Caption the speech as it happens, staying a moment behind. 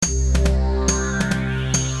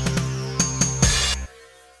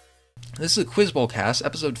This is a Quizbowl cast,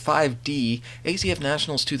 episode 5D, ACF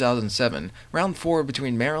Nationals 2007, round 4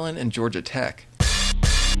 between Maryland and Georgia Tech.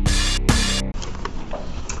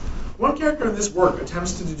 One character in this work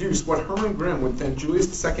attempts to deduce what Hermann Grimm would think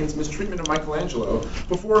Julius II's mistreatment of Michelangelo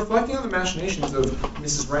before reflecting on the machinations of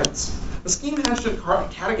Mrs. Rentz. A scheme hatched at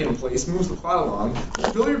Cadogan Place moves the plot along.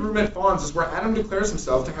 The billiard room at Fawn's is where Adam declares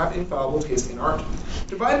himself to have infallible taste in art.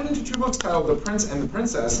 Divided into two books titled The Prince and the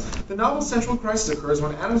Princess, the novel's central crisis occurs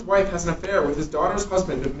when Adam's wife has an affair with his daughter's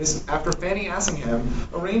husband after Fanny Assingham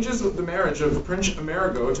arranges the marriage of Prince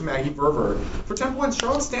Amerigo to Maggie Verver. For 10 points,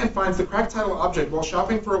 Charlotte Stan finds the cracked title object while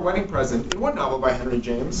shopping for a wedding present in what novel by Henry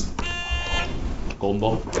James? Golden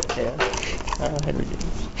Ball? Yeah. Henry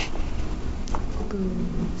James.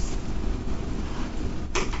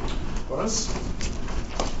 Bonus.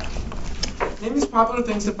 Name these popular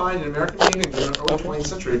things to find in American paintings in the early 20th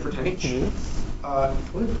century for 10 each.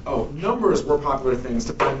 Numbers were popular things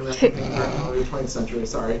to find in American paintings during the early 20th century.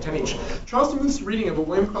 Sorry, 10 each. Charles DeMuth's reading of a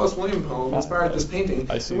William Carlos Williams poem inspired this painting,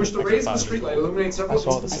 in which the rays of the streetlight illuminate several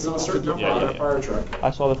instances of a certain number on a fire truck. I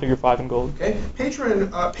saw the figure 5 in gold. Okay.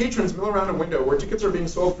 Patrons mill around a window where tickets are being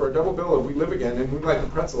sold for a double bill of We Live Again and Moonlight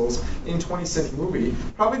and Pretzels in 20-cent movie.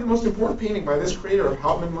 Probably the most important painting by this creator of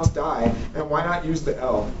Hauptmann Must Die, and Why Not Use the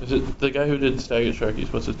L? Is it the guy who did Stagger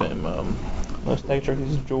Sharkies? What's his name? No, Stag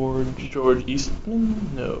Turkeys is George. George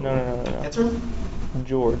Eastman? No. No. Answer?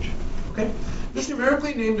 George. Okay. This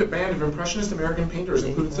numerically named band of Impressionist American painters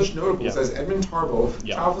included such notables as Edmund Tarboe,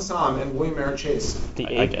 Charles Fassam, and William Merritt Chase. The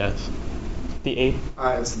I 8. guess. The 8.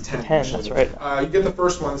 It's the 10. 10, that's right. You get the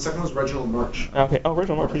first one. The second was Reginald March. Okay. Oh,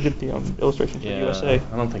 Reginald March, he did the illustration for USA.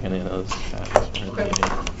 I don't think any of those guys were Okay.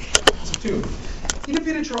 So 2. He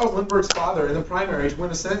defeated Charles Lindbergh's father in the primary to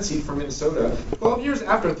win a Senate seat from Minnesota. 12 years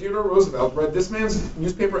after, Theodore Roosevelt read this man's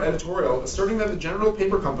newspaper editorial asserting that the General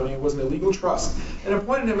Paper Company was an illegal trust and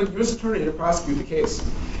appointed him a U.S. attorney to prosecute the case.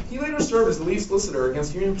 He later served as the lead solicitor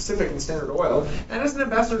against Union Pacific and Standard Oil and as an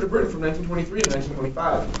ambassador to Britain from 1923 to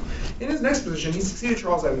 1925. In his next position, he succeeded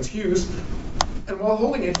Charles Evans Hughes, and while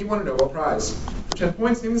holding it, he won a Nobel Prize. For 10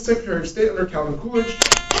 points, named the Secretary of State under Calvin Coolidge.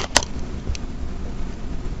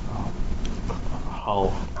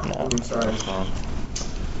 Oh, no. I'm sorry.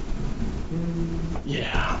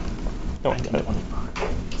 Yeah. Don't get it.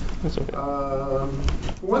 That's okay.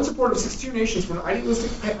 One supporter of 62 nations for an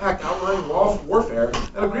idealistic pact outlining warfare,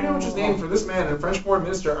 an agreement which was named for this man and French Foreign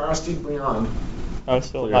Minister Aristide Briand. Oh, it's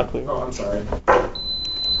still not clear. Oh, I'm sorry.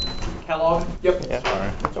 Kellogg? Yep. Yeah.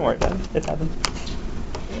 Sorry. Don't worry about it. It happened.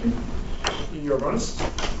 Your bonus.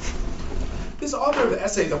 This author of the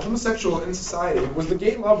essay, The Homosexual in Society, was the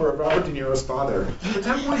gay lover of Robert De Niro's father. For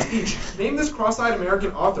 10 points each, name this cross-eyed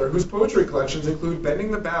American author whose poetry collections include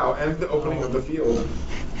Bending the Bow and The Opening of the Field.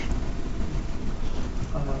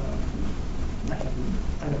 I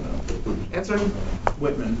don't know. Answer?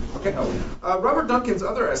 Whitman. Okay. Robert Duncan's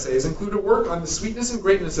other essays include a work on the sweetness and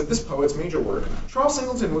greatness of this poet's major work. Charles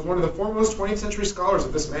Singleton was one of the foremost 20th century scholars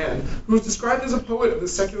of this man, who was described as a poet of the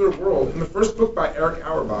secular world in the first book by Eric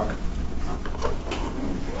Auerbach.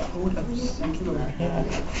 Poet of secular.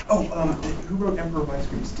 Who wrote Emperor of Ice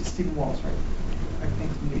Cream? Stephen Wallace, right? I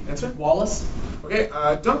think maybe. Answer? Wallace? Okay,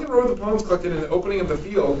 Duncan wrote the poems collected in The Opening of the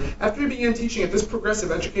Field after he began teaching at this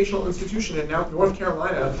progressive educational institution in North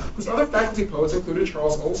Carolina, whose other faculty poets included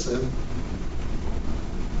Charles Olson.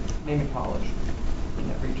 Name a college in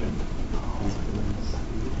that region.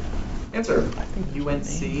 Answer. I think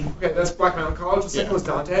UNC. Okay, that's Black Mountain College. The second was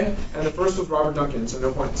Dante, and the first was Robert Duncan, so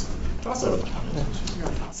no points. Toss-up.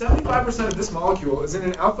 75% of this molecule is in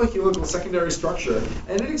an alpha helical secondary structure,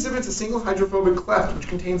 and it exhibits a single hydrophobic cleft which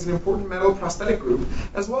contains an important metal prosthetic group,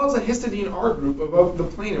 as well as a histidine R group above the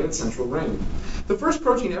plane of its central ring. The first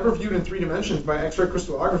protein ever viewed in 3 dimensions by X-ray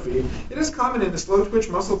crystallography, it is common in the slow-twitch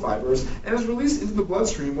muscle fibers and is released into the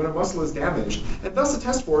bloodstream when a muscle is damaged, and thus a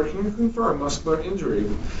test for it can confirm muscular injury.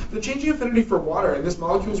 The changing affinity for water in this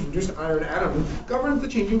molecule's reduced iron atom governs the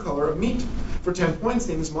changing color of meat. For 10 points,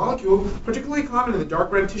 name this molecule, particularly common in the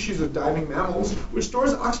dark red tissues of diving mammals, which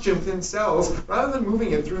stores oxygen within cells rather than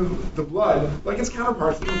moving it through the blood like its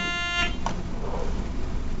counterparts.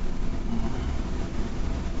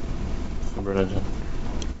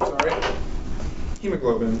 Sorry.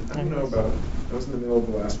 Hemoglobin. I don't know about it. I was in the middle of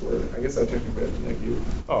the last word. I guess I technically have to neg you.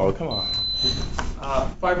 Oh, come on.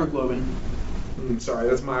 Fibroglobin. Sorry,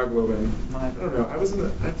 that's myoglobin. I don't know. I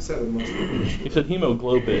said the most. You said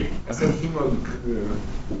hemoglobin. I said hemoglobin.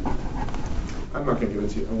 I'm not going to give it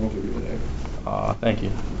to you. I won't give you the name. Thank you.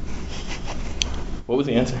 What was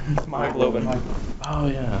the answer? Myoglobin. Oh,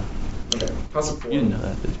 yeah. Okay, toss it 4. You didn't know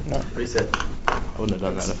that, did you? No. Reset. wouldn't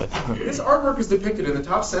have done that if I thought. This artwork is depicted in the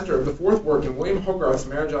top center of the fourth work in William Hogarth's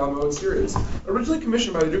Marriage a la Mode series. Originally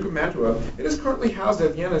commissioned by the Duke of Mantua, it is currently housed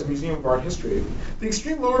at Vienna's Museum of Art History. The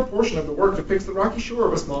extreme lower portion of the work depicts the rocky shore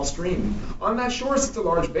of a small stream. On that shore sits a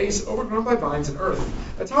large vase, overgrown by vines and earth.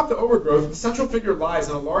 Atop the overgrowth, the central figure lies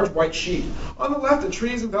on a large white sheet. On the left, a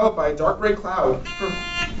tree is enveloped by a dark gray cloud.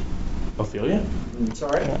 Ophelia?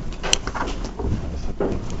 Sorry? Yeah.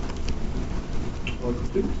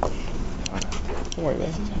 Don't worry about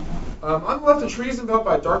it. On the left, the tree is enveloped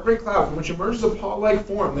by a dark gray cloud from which emerges a paw-like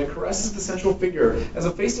form that caresses the central figure as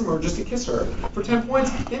a face emerges to kiss her. For 10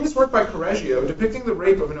 points, name this work by Correggio depicting the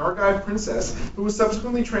rape of an Argive princess who was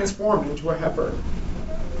subsequently transformed into a heifer.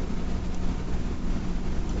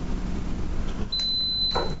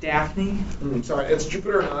 Daphne. Sorry, it's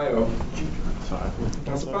Jupiter and Io. Sorry.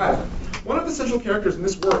 That's a 5. One of the central characters in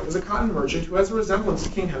this work is a cotton merchant who has a resemblance to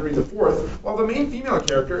King Henry IV, while the main female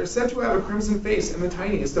character is said to have a crimson face and the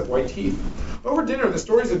tiniest of white teeth. Over dinner, the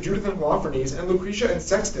stories of Judith and Holofernes and Lucretia and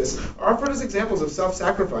Sextus are offered as examples of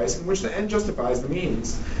self-sacrifice in which the end justifies the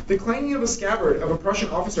means. The clanging of a scabbard of a Prussian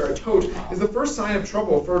officer at Tote is the first sign of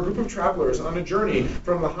trouble for a group of travelers on a journey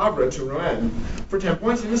from Le Havre to Rouen. For 10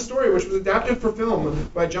 points, in this story, which was adapted for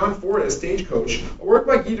film by John Ford as Stagecoach, a work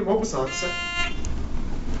by Guy de Maupassant.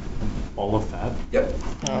 All of that? Yep.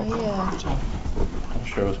 Oh, yeah. I'm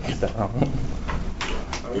sure I was going to get that wrong.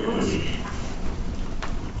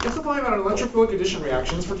 It's a volume about electrophilic addition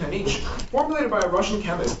reactions for 10 each. Formulated by a Russian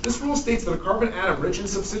chemist, this rule states that a carbon atom rich in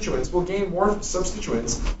substituents will gain more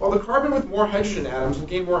substituents, while the carbon with more hydrogen atoms will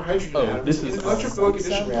gain more hydrogen atoms this in is- an electrophilic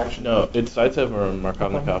addition reaction. No, it's Zaitsev or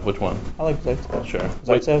Markovnikov. Which one? I like Zaitsev. Sure.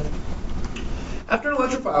 Wait. Zaitsev? After an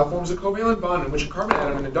electrophile forms a covalent bond in which a carbon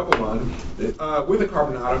atom and a double bond, with a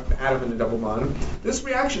carbon atom and a double bond, this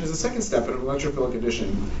reaction is the second step in an electrophilic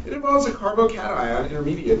addition. It involves a carbocation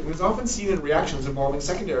intermediate and is often seen in reactions involving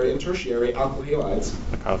secondary and tertiary alkyl halides.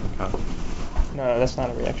 Markovnikov. No, that's not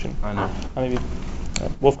a reaction. I know. Maybe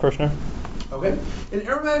Wolf Kirchner. Okay? In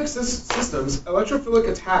aromatic systems, electrophilic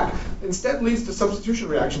attack instead leads to substitution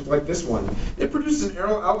reactions like this one. It produces an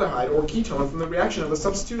aryl aldehyde or ketone from the reaction of a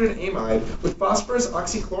substituted amide with phosphorus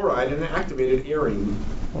oxychloride and an activated arine.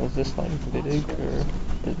 Well, is this like Vidig or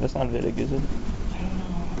that's not Vidig, is it?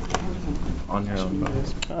 On your own.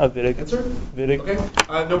 Vidig. Answer? Vidig. Okay.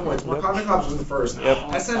 No points. Markovnikov's was the first. Yep.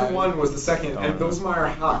 SN1 was the second, and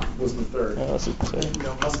Bosmeyer-Hack was the third. Yeah, that's what it said.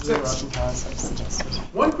 No, must be the Russian palace I've suggested.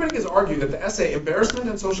 One critic has argued that the essay Embarrassment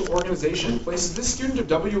and Social Organization places this student of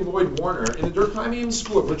W. Lloyd Warner in the Durkheimian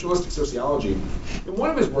school of ritualistic sociology. In one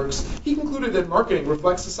of his works, he concluded that marketing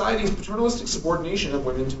reflects society's paternalistic subordination of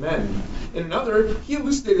women to men. In another, he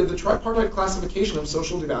elucidated the tripartite classification of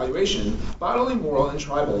social devaluation, bodily, moral, and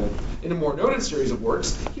tribal. In a more noted series of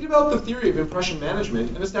works, he developed the theory of impression management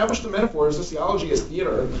and established the metaphor of sociology as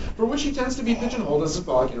theater, for which he tends to be pigeonholed as a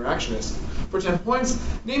symbolic interactionist. For 10 points,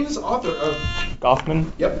 name this author of...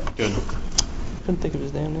 Goffman. Yep. Good. Couldn't think of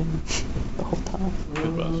his damn name the whole time.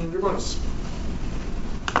 Good buzz. Your bonus.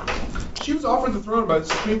 She was offered the throne by the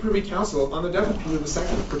Supreme Privy Council on the death of Peter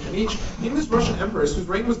II. For 10 each, name this Russian empress whose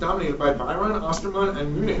reign was dominated by Byron, Osterman,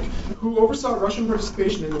 and Munich, who oversaw Russian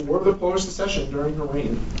participation in the War of the Polish Succession during her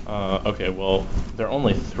reign. Okay, well, there are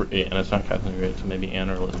only 3, and it's not Catherine the Great, so maybe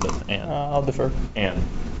Anne or Elizabeth. Anne. I'll defer. Anne.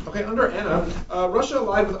 Okay, under Anna, Russia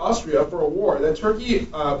allied with Austria for a war that Turkey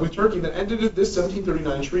that ended this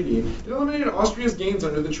 1739 treaty. It eliminated Austria's gains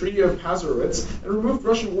under the Treaty of Pasirowitz and removed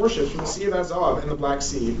Russian warships from the Sea of Azov and the Black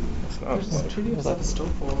Sea. It's not. There's a treaty of Is that-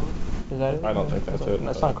 Sevastopol. Is that it? I don't think that's it.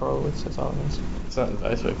 That's not Korowitz, that's all it means. It's not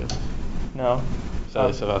Zaitsev, is it? No.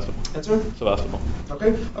 Sevastopol. Answer? Sevastopol.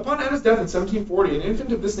 Okay. Upon Anna's death in 1740, an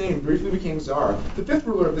infant of this name briefly became Tsar. The fifth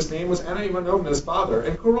ruler of this name was Anna Ivanovna's father,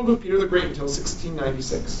 and co-ruled with Peter the Great until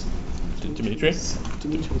 1696. Dmitri?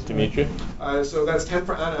 Dmitri? So that's 10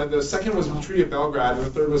 for Anna. The second was the Treaty of Belgrade, and the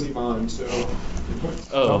third was Ivan. So.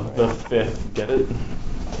 Oh, the 5th. Get it?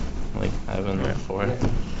 Like, I have in there 4.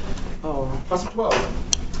 Oh. Plus 12.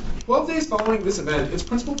 12 days following this event, its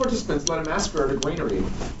principal participants led a massacre at a granary.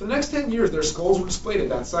 For the next 10 years, their skulls were displayed at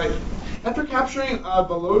that site. After capturing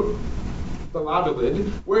Valladolid,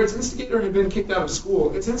 where its instigator had been kicked out of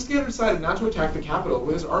school, its instigator decided not to attack the capital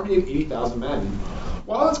with his army of 80,000 men.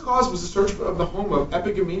 While its cause was the search of the home of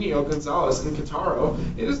Epigaminio Gonzalez in Quintaro,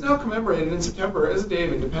 it is now commemorated in September as a day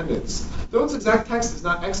of independence. Though its exact text is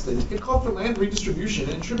not extant, it called for land redistribution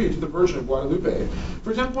and tribute to the Virgin of Guadalupe.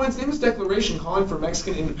 For 10 points, name this declaration calling for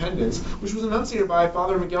Mexican independence, which was enunciated by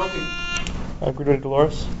Father Miguel Guido de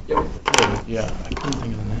Dolores. Yep. Yeah, I couldn't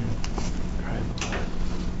think of the name.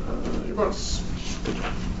 Your bonus. Good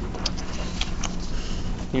job.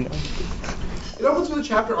 You know. It opens with a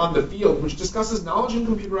chapter on the field, which discusses knowledge in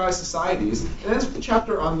computerized societies, and ends with a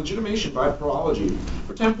chapter on legitimation by parology.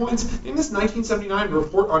 For 10 points, in this 1979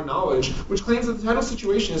 report on knowledge, which claims that the title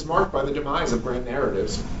situation is marked by the demise of grand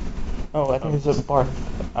narratives. Oh, I think this is a Barth.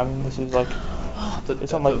 I mean, this is like...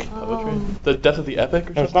 It's on like... Poetry? The death of the epic or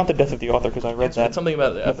something? No, it's not the death of the author, because I read that. It's something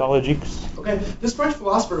about the epic. Mythologiques. Okay, this French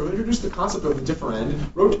philosopher who introduced the concept of the differend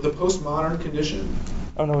wrote The Postmodern Condition.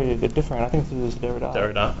 Oh no, wait, they're different. I think this is Derrida.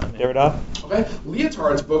 Derrida. I mean. Derrida? Okay,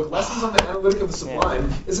 Lyotard's book, Lessons on the Analytic of the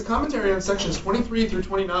Sublime, is a commentary on sections 23 through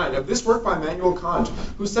 29 of this work by Immanuel Kant,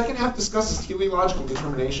 whose second half discusses teleological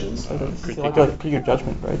determinations. Critique of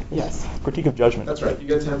judgment, right? Yes. Critique of judgment. That's right, you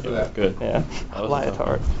get 10 for that. Good. Yeah. That was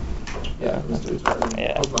Lyotard. Yeah, it was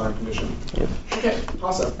Yeah. Postmodern Condition. Yep. Okay,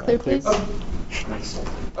 toss-up. Clear, please.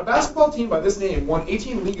 A basketball team by this name won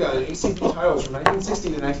 18 Liga and ACB titles from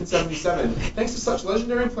 1960 to 1977, thanks to such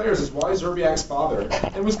legendary players as Wally Zerbiak's father,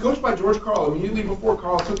 and was coached by George Karl immediately before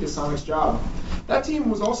Karl took his Sonics job. That team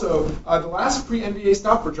was also the last pre-NBA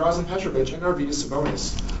stop for Drazen Petrovic and Arvydas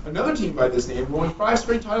Sabonis. Another team by this name won 5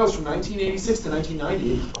 straight titles from 1986 to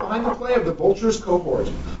 1990 behind the play of the Vultures cohort.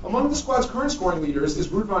 Among the squad's current scoring leaders is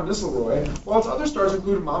Ruud van Nistelrooy, while its other stars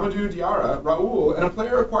include Mamadou Diarra, Raoul, and a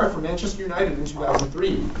player acquired from Manchester United in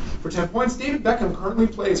 2003. For 10 points, David Beckham currently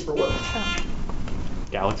plays for what?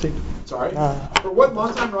 Galaxy? Sorry? For what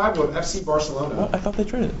longtime rival of FC Barcelona? I thought they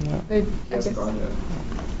traded. No. They, He hasn't gone yet.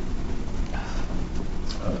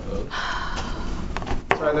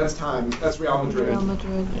 Sorry, that's time. That's Real Madrid. Real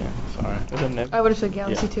Madrid. Yeah, sorry. Is it Nib? I would have said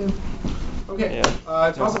Galaxy Yeah. too. Okay,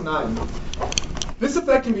 Yeah. toss of 9. This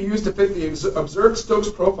effect can be used to fit the observed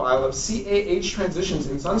Stokes profile of CAH transitions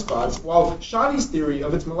in sunspots, while Shoddy's theory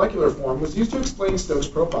of its molecular form was used to explain Stokes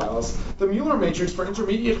profiles. The Mueller matrix for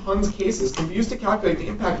intermediate Hund's cases can be used to calculate the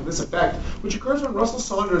impact of this effect, which occurs when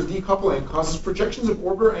Russell-Saunders decoupling causes projections of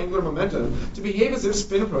orbital angular momentum to behave as if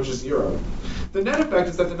spin approaches 0. The net effect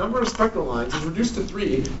is that the number of spectral lines is reduced to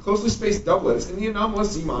 3 closely spaced doublets in the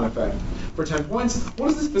anomalous Zeeman effect. For 10 points, what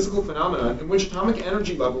is this physical phenomenon in which atomic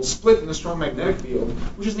energy levels split in a strong magnetic field,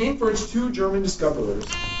 which is named for its 2 German discoverers?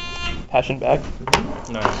 Passion bag.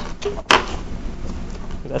 Nice.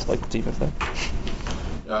 That's like the Zeeman thing.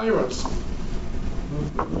 Yeah, you're right.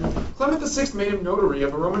 Clement VI made him notary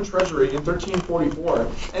of a Roman treasury in 1344,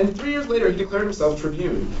 and 3 years later he declared himself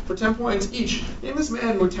tribune. For 10 points each, name this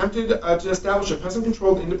man who attempted to establish a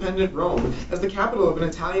peasant-controlled independent Rome as the capital of an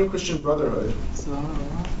Italian Christian brotherhood.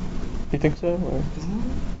 You think so? Or?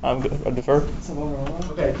 I'm good. I defer.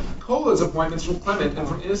 Okay, Cola's appointments from Clement and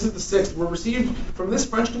from Innocent VI were received from this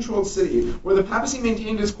French-controlled city, where the papacy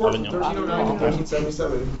maintained its court from 1309 to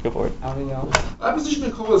 1377. Go for it. Opposition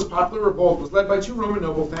to Cola's popular revolt was led by 2 Roman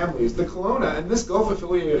noble families, the Colonna and this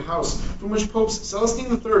Gulf-affiliated house, from which popes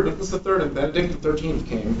Celestine III, Nicholas III, and Benedict XIII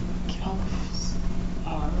came.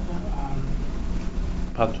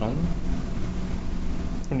 Patron?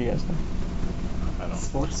 What do you guys think? I don't know.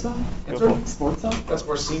 Sforza? Answer? Sforza? That's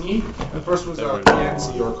Orsini. The first was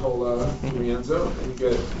Rienzi, or Cola Rienzo, and you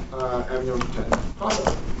get Avignon 10.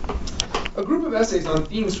 Pasta. A group of essays on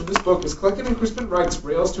themes from this book is collected in Crispin Wright's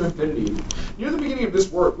Rails to Infinity. Near the beginning of this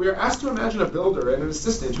work, we are asked to imagine a builder and an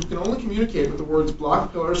assistant who can only communicate with the words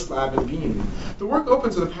block, pillar, slab, and beam. The work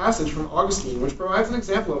opens with a passage from Augustine, which provides an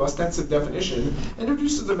example of ostensive definition,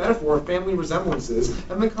 introduces the metaphor of family resemblances,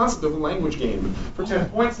 and the concept of a language game. For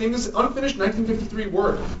 10 points, name this unfinished 1953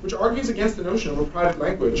 work, which argues against the notion of a private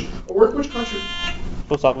language, a work which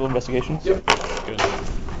Philosophical investigations? Yep. Good.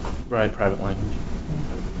 Right, private language.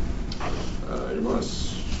 You must.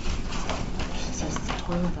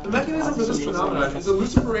 The mechanism for this phenomenon is a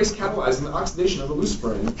luciferase catalyzing the oxidation of a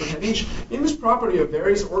luciferin. For 10 each, in this property of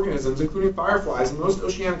various organisms, including fireflies and most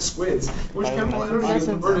oceanic squids, in which chemical energy is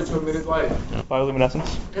converted to emitted light.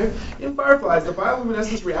 Bioluminescence? Okay. In fireflies, the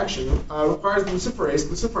bioluminescence reaction requires the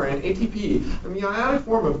luciferin, ATP, and the ionic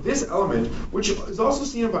form of this element, which is also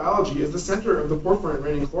seen in biology as the center of the porphyrin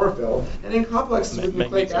ring in chlorophyll, and in complexes with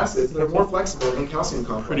nucleic acids that are more flexible than calcium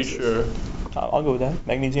complexes. Pretty sure. I'll go with that.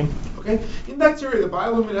 Magnesium? Okay. In bacteria, the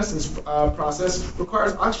bioluminescence process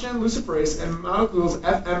requires oxygen luciferase and molecules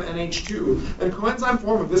FMNH2, and coenzyme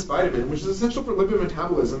form of this vitamin, which is essential for lipid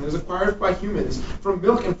metabolism and is acquired by humans from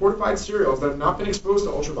milk and fortified cereals that have not been exposed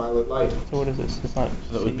to ultraviolet light. So what is this? It's not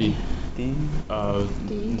So that would be D?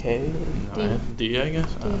 D. K? D, I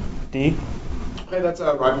guess. D? Okay, that's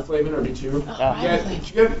riboflavin or B2. Yeah, did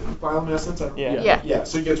you get bioluminescence? Yeah. Yeah,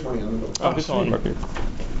 so you get 20 on the book. Oh, this one on Mercury.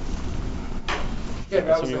 Okay,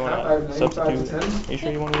 that So was you the want half. I have to 95 to substitute? 10. Are you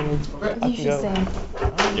sure you want to move? Okay. I You can should go. say.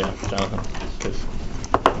 Yeah, Jonathan. Because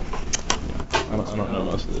I don't know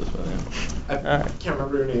most of this, but yeah. I Alright. can't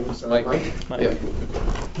remember your name. So Mike. Mike? Mike. Yeah.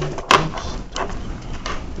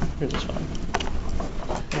 Yours is fine.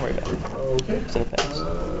 Don't worry about it. Okay. It's in a pass.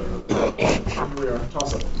 Here we are.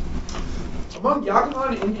 Toss up. Among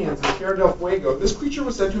Yagaman Indians in Tierra del Fuego, this creature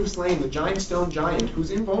was said to have slain the giant stone giant,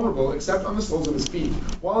 who's invulnerable except on the soles of his feet,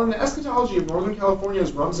 while in the eschatology of Northern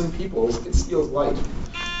California's Rumsen peoples, it steals light.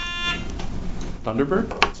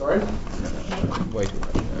 Thunderbird? Sorry? Wait.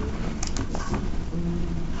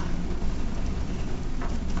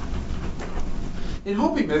 In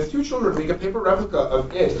Hopi myth, two children make a paper replica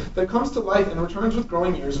of it that comes to life and returns with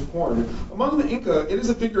growing ears of corn. Among the Inca, it is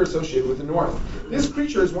a figure associated with the north. This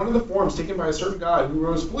creature is one of the forms taken by a certain god who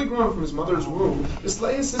rose fully grown from his mother's womb to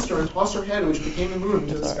slay his sister and toss her head, which became the moon,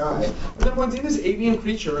 into the sky. And then once in this avian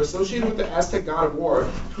creature associated with the Aztec god of war,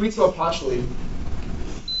 Huitzilopochtli.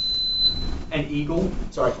 An eagle.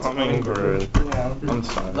 Sorry, it's a Hummingbird. Yeah. I'm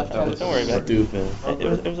sorry. Left That hand. was Don't worry about it. stupid.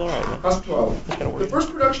 It was alright, man. Plus 12. It's gonna work. The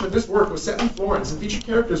first production of this work was set in Florence and featured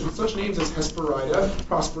characters with such names as Hesperida,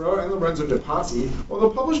 Prospero, and Lorenzo de Pazzi, while the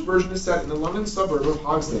published version is set in the London suburb of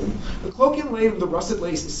Hogsden. The cloak inlaid with the russet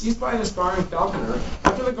lace is seized by an aspiring falconer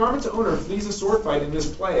after the garment's owner flees a sword fight in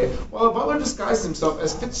this play, while a butler disguises himself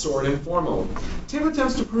as Fitzsword and Formal. Tim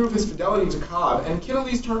attempts to prove his fidelity to Cobb, and Kid and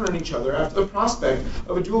Elise turn on each other after the prospect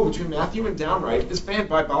of a duel between Matthew and Downright is fanned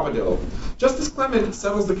by Bobadil. Justice Clement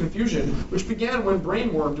settles the confusion, which began when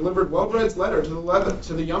Brainworm delivered Wellbred's letter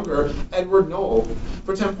to the younger Edward Knoll.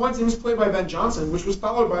 For 10 points, it was played by Ben Johnson, which was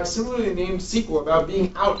followed by a similarly named sequel about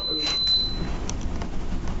being out of...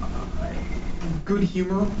 Good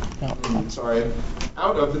humor.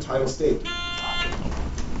 Out of the title state.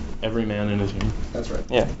 Every man in his humor. That's right.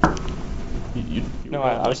 Yeah. You No,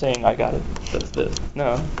 I was saying I got it. That's this.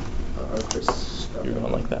 No, Chris. You're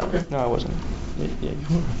going like that. Okay. no, I wasn't. Yeah, you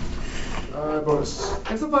were. Bonus.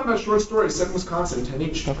 Amplifying by short stories set in Wisconsin, 10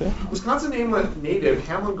 each. Okay. Wisconsin native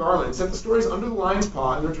Hamlin Garland set the stories Under the Lion's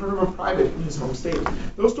Paw and The Return of a Private in his home state.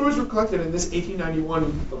 Those stories were collected in this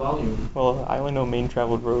 1891 volume. Well, I only know Main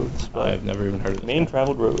Traveled Roads, but I've never even heard of this. Main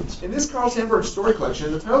Traveled Roads. In this Carl Sandburg story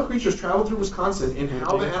collection, the title creatures traveled through Wisconsin in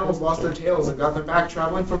How the Animals Lost Their Tails and Got Them Back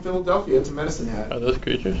traveling from Philadelphia to Medicine Hat. Are those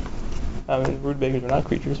creatures? I mean, rutabagas are not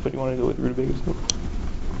creatures, but you want to go with rutabaga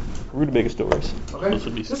stories. Okay? Those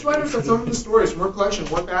would be This scary. writer set some of the stories from her collection,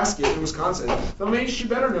 One Basket, in Wisconsin, though made she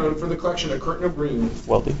better known for the collection A Curtain of Green.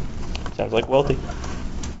 Wealthy. Sounds like wealthy.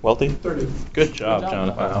 Wealthy? 30. Good job,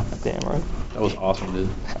 Jonathan. Wow. Damn right. That was awesome, dude.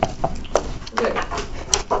 Okay.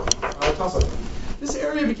 Toss-up. This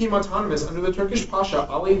area became autonomous under the Turkish Pasha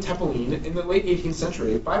Ali Tepelin in the late 18th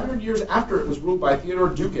century, 500 years after it was ruled by Theodore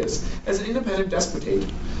Ducas as an independent despotate.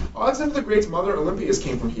 Alexander the Great's mother Olympias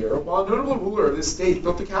came from here, while a notable ruler of this state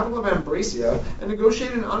built the capital of Ambracia and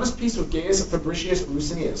negotiated an honest peace with Gaius Fabricius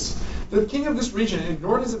Licinius. The king of this region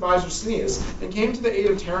ignored his advisor Cineas and came to the aid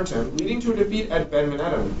of Tarentum, leading to a defeat at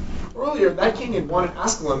Ben-Menedem. Earlier, that king had won at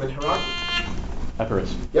Asculum and Heraclius.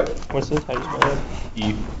 Epirus. Yep. What's this? How do you spell that?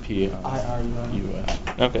 E-P-I-U-S.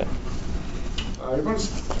 Okay. Your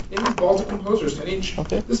bonus. Named Baltic composers, 10 each.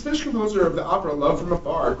 Okay. This Finnish composer of the opera Love from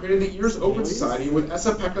Afar created the Ears Open Society with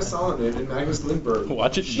Esa-Pekka Salonen and Magnus Lindberg.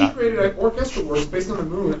 Watch it She not. created orchestral works based on the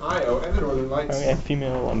moon, Io, and the Northern Lights. Okay,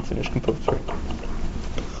 female unfinished composer.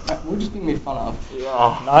 We're just being made fun of.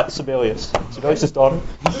 Not Sibelius. Sibelius' daughter.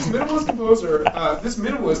 This minimalist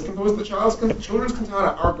composed the children's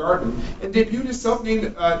cantata Our Garden and debuted his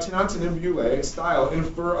self-named Tenantinibule style in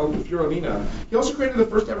Furolina. He also created the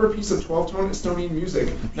first ever piece of 12-tone Estonian music,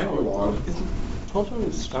 Nekrolog. 12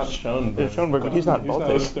 is Scott Schoenberg. Yeah, Schoenberg, but he's not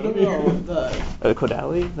Baltic. Estonian.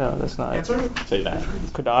 Kodali? No, that's not. Answer? Say that.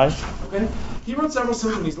 Kodai? Okay. He wrote several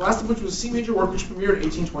symphonies, the last of which was a C major work which premiered in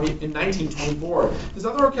 1924. His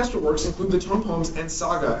other orchestral works include the tone poems and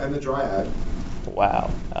Saga and the Dryad. Wow.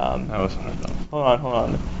 That was one of them. Hold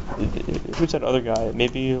on. Who's that other guy?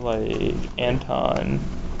 Maybe like Anton.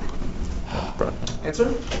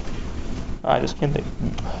 Answer? I just can't think.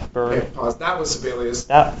 Bird. Okay, pause. That was Sibelius.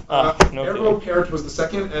 That. No Errol kidding. Parrot was the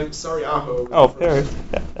second, and Sariaho was Oh, the first. Parrot.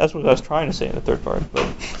 Yeah, that's what I was trying to say in the third part. But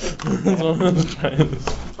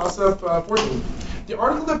Toss up 14. The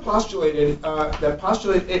article that postulated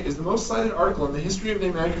it is the most cited article in the history of the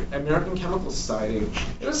American Chemical Society.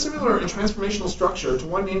 It is similar in transformational structure to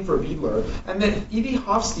one named for Biedler, and that E.D.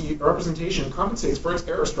 Hofstede representation compensates for its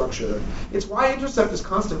error structure. Its y-intercept is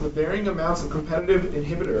constant with varying amounts of competitive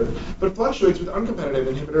inhibitor, but fluctuates with uncompetitive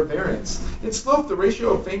inhibitor variance. Its slope, the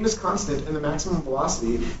ratio of faintness constant and the maximum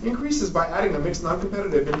velocity, increases by adding a mixed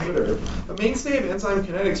non-competitive inhibitor. A mainstay of enzyme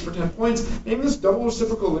kinetics for 10 points, name this double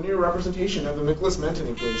reciprocal linear representation of the Nicholas-Menten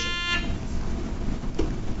equation.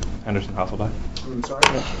 Henderson Hasselbeck. Sorry.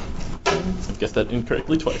 I guessed that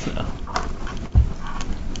incorrectly twice now.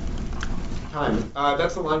 Time.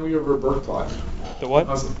 That's the line we over bird plot. The what?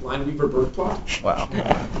 Lineweaver birth plot. Wow.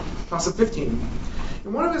 Toss of 15.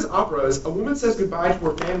 In one of his operas, a woman says goodbye to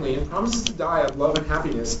her family and promises to die of love and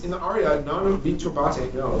happiness in the aria Non vi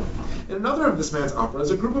turbate no. In another of this man's operas,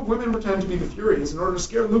 a group of women pretend to be the Furies in order to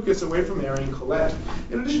scare Lucas away from marrying Colette.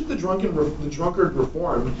 In addition to the drunkard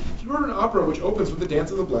Reformed, he wrote an opera which opens with the Dance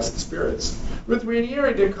of the Blessed Spirits. With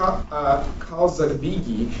Rainieri de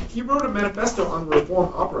Calzadvigi, he wrote a manifesto on the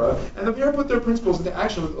Reform opera, and the pair put their principles into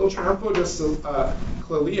action with Il Triunfo de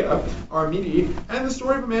Clelia Armidi and the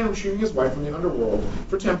story of a man retrieving his wife from the underworld.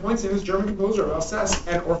 For 10 points, name is German composer of Alsace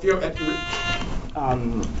and Orfeo et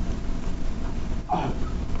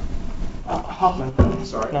Hoffman.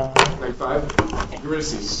 Sorry. No. 95.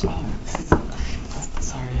 Eurydice.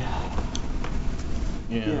 Sorry.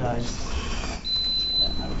 Yeah.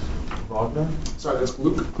 Wagner? Sorry, that's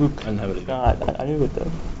Luke. I didn't have it. God, I knew it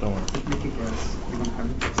though. Don't worry. You can guess. You don't have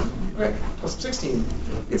it. Okay, plus 16.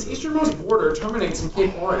 Its easternmost border terminates in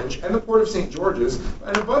Cape Orange and the port of St. George's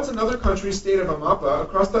and abuts another country's state of Amapa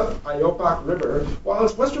across the Iopak River, while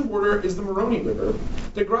its western border is the Moroni River.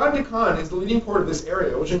 De Grad de Can is the leading port of this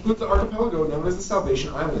area, which includes the archipelago known as the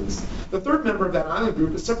Salvation Islands. The third member of that island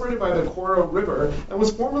group is separated by the Coro River and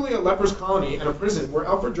was formerly a lepers colony and a prison where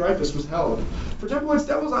Alfred Dreyfus was held. For 10 points,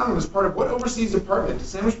 Devil's Island is part of what overseas department,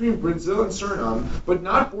 sandwiched between Brazil and Suriname, but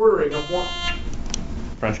not bordering a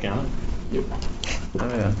French Guiana? Yep. Oh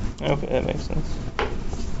yeah. Okay, that makes sense.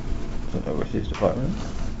 It's an overseas department.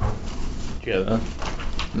 Yeah, that.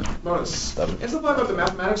 Bonus. Seven. Amplify about the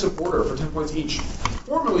mathematics of order for 10 points each.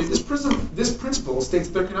 Formally, this principle states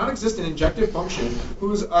that there cannot exist an injective function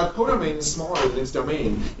whose codomain is smaller than its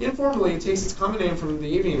domain. Informally, it takes its common name from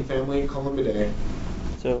the avian family Columbidae.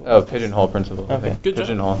 So. Oh, pigeonhole principle. I Okay. think. Good job.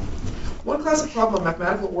 Pigeonhole. One classic problem of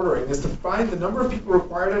mathematical ordering is to find the number of people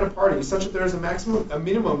required at a party such that there is a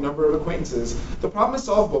minimum number of acquaintances. The problem is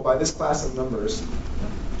solvable by this class of numbers.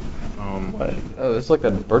 What? Oh, it's like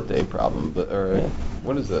a birthday problem, but Yeah.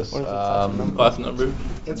 what is this? What is it? Class number?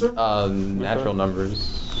 Answer? Natural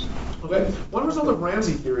numbers. Okay. One result of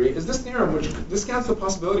Ramsey theory is this theorem, which discounts the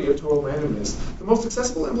possibility of total randomness. The most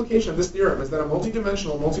accessible implication of this theorem is that a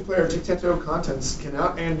multi-dimensional multiplayer tic-tac-toe contents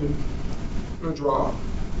cannot end in a draw.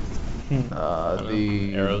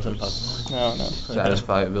 The Arrows and possibilities. No.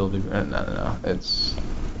 satisfiability. No. It's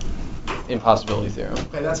impossibility theorem.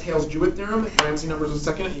 Okay, that's Hale's Jewett theorem. Ramsey numbers a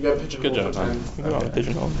second. You got pigeonhole Good job, for 10. We go on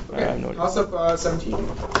pigeonhole. I have no Okay, idea. toss up 17.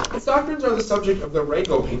 Its doctrines are the subject of the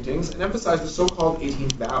Rago paintings and emphasize the so-called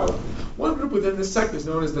 18th vow. One group within this sect is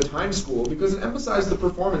known as the Time School because it emphasized the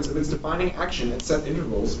performance of its defining action at set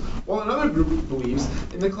intervals, while another group believes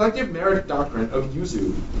in the collective merit doctrine of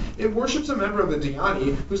Yuzu. It worships a member of the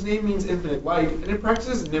Dhyani, whose name means infinite light, and it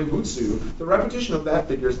practices Nembutsu, the repetition of that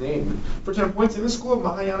figure's name. For 10 points, in the school of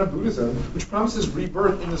Mahayana Buddhism, which promises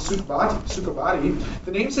rebirth in the Sukhavati,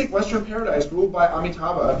 the namesake Western paradise ruled by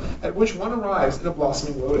Amitabha, at which one arrives in a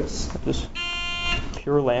blossoming lotus. Just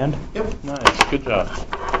pure land. Yep. Nice. Good job.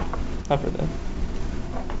 I've heard that.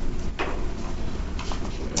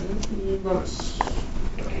 Bonus.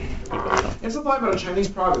 Amplify about a Chinese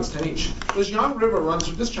province, 10 each. The Jiang River runs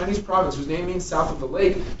through this Chinese province, whose name means south of the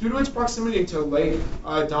lake, due to its proximity to Lake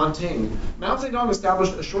Danting. Mao Zedong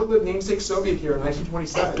established a short-lived namesake Soviet here in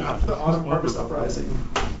 1927 after the Autumn Harvest Uprising.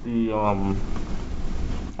 The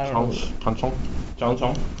I don't know.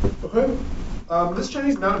 Chongchong. Okay. This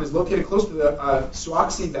Chinese mountain is located close to the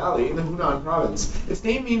Suaxi Valley in the Hunan province. Its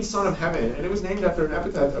name means son of heaven, and it was named after an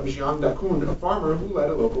epithet of Jiang Dakun, a farmer who led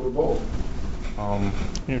a local revolt. You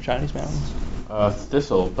know Chinese mountains.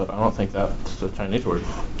 Thistle, but I don't think that's a Chinese word.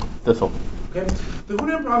 Thistle. Okay. The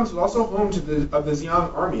Hunan province was also home to the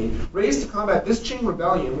Xiang army, raised to combat this Qing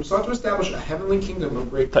rebellion, which sought to establish a heavenly kingdom of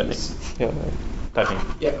great Typing. peace. Yeah. Right. Typing.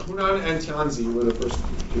 Yeah, Hunan and Tianzi were the first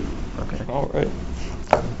two. Okay. All right.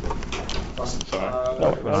 Plus,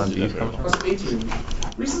 Sorry. plus 18.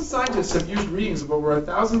 Recent scientists have used readings of over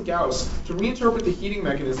 1,000 Gauss to reinterpret the heating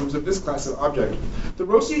mechanisms of this class of object. The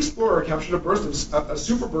Rossi Explorer captured a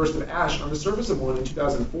super burst of ash on the surface of one in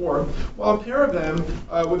 2004, while a pair of them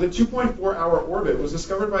with a 2.4-hour orbit was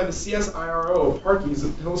discovered by the CSIRO Parkes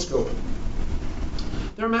telescope.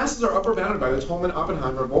 Their masses are upper bounded by the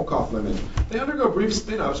Tolman-Oppenheimer-Volkoff limit. They undergo brief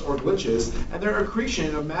spin-ups or glitches, and their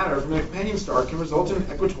accretion of matter from a companion star can result in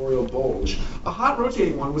an equatorial bulge. A hot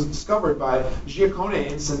rotating one was discovered by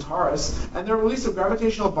Giaccone in Centaurus, and their release of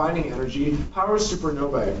gravitational binding energy powers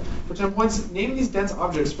supernovae. For 10 points, name these dense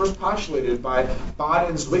objects first postulated by Bod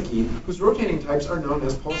and Zwicky, whose rotating types are known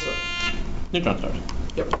as pulsar. Neutron stars.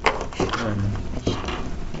 Yep.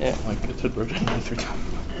 Yeah. Like it said rotating 93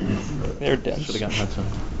 times. They're dense. Should have gotten that soon.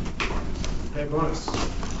 Okay, bonus.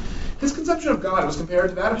 His conception of God was compared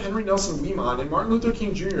to that of Henry Nelson Weimon and Martin Luther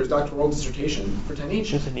King Jr.'s doctoral dissertation, for 10 each.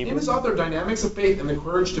 There's a Niebuhr. Name is author of Dynamics of Faith and the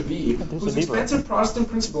Courage to Be, There's whose a Niebuhr. expansive Protestant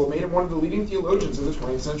principle made him one of the leading theologians of the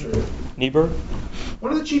 20th century. Niebuhr?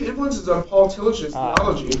 One of the chief influences on Paul Tillich's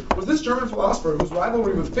theology was this German philosopher whose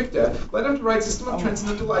rivalry with Fichte led him to write System of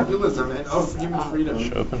Transcendental Idealism and Of Human Freedom.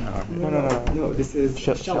 Schopenhauer. No, this is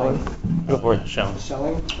Shelley. Go for it. Schelling.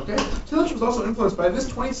 Okay. Tillich was also influenced by this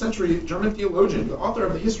 20th century German theologian, the author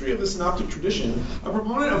of the History of the Synoptic Tradition, a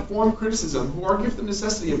proponent of form criticism, who argued for the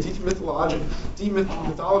necessity of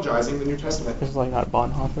demythologizing the New Testament. This is like not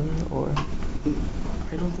Bonhoeffer, or I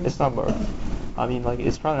don't think it's not Bar. I mean, like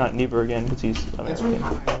it's probably not Niebuhr again because he's American.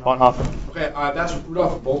 Answer? Bonhoeffer. Okay, that's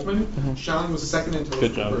Rudolf Bultmann. Mhm. Schelling was the second in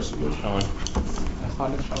Good Tillich's job. first. Showing. I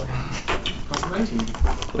thought it Schelling. Cost 19.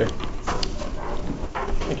 Clear.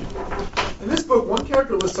 In this book, one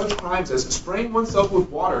character lists such crimes as spraying oneself with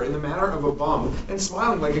water in the manner of a bum and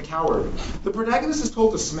smiling like a coward. The protagonist is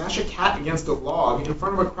told to smash a cat against a log in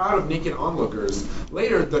front of a crowd of naked onlookers.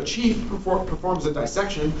 Later, the chief performs a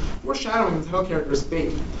dissection, foreshadowing the title character's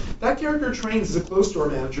fate. That character trains as a clothes store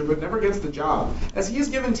manager but never gets the job, as he is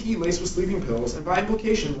given tea laced with sleeping pills and by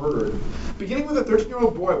implication murdered. Beginning with a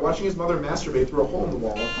 13-year-old boy watching his mother masturbate through a hole in the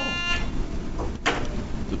wall.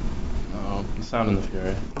 Oh, the Sound and the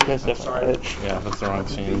Fury. You guys definitely sorry. read it. Yeah, that's the wrong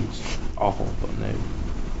scene. Awful, but maybe.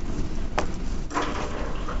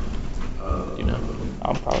 You know.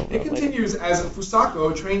 I'm probably It later. continues as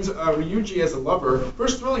Fusako trains Ryuji as a lover,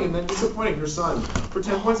 first thrilling and then disappointing her son. For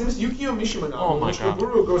 10 points, in this Yukio Mishima novel, in which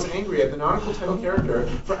Kogoro goes angry at the nautical title character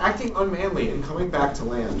for acting unmanly and coming back to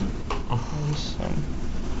land. Nice,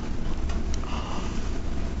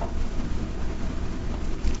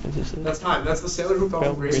 Is this it? That's time. That's the sailor who fell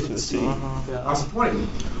from grace with the sea. Awesome 20.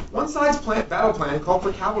 One side's battle plan called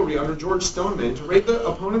for cavalry under George Stoneman to raid the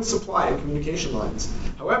opponent's supply of communication lines.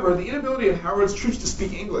 However, the inability of Howard's troops to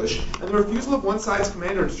speak English and the refusal of one side's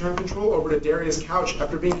commander to turn control over to Darius Couch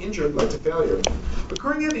after being injured led to failure.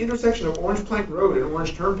 Occurring at the intersection of Orange Plank Road and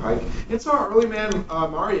Orange Turnpike, it saw early man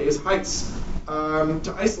Marier's heights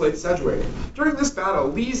to isolate Sedgwick. During this battle,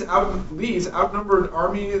 Lee's outnumbered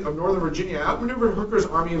Army of Northern Virginia outmaneuvered Hooker's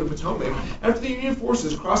Army of the Potomac after the Union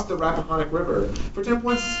forces crossed the Rappahannock River. For 10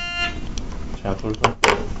 points, Chancellor's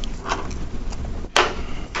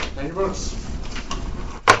and your bonus.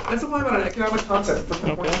 Let's apply about an economic concept for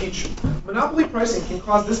 10 points each. Monopoly pricing can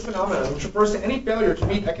cause this phenomenon, which refers to any failure to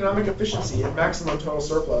meet economic efficiency and maximum total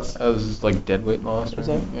surplus. That was like deadweight loss. What's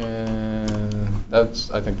that?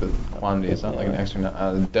 That's, I think, the quantity. It's not like an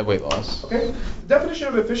extra deadweight loss. Okay? The definition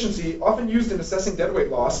of efficiency, often used in assessing deadweight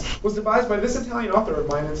loss, was devised by this Italian author of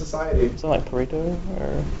Mind and Society. Is that like Pareto?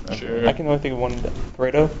 Or Sure. I can only think of one.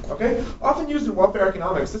 Pareto? Okay? Often used in welfare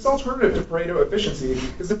economics, this alternative to Pareto efficiency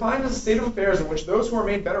is defined as a state of affairs in which those who are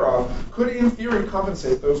made better off could, in theory,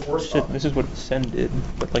 compensate those worse Shit, off. this is what Sen did.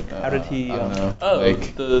 But like, how did he? I don't know. Oh,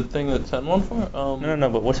 Like, the thing that Sen won for? No,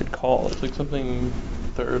 but what's it called? It's like something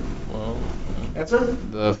third. Well, Answer?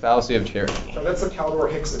 the fallacy of charity. So that's the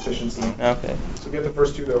Caldor-Hicks efficiency. Okay, So get the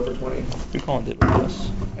first two, though, for 20. we Colin did with us.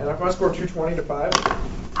 And I'm going to score 220 to 5.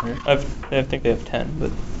 I think they have 10, but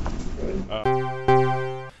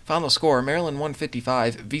Good. Final score: Maryland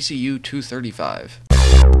 155, VCU 235.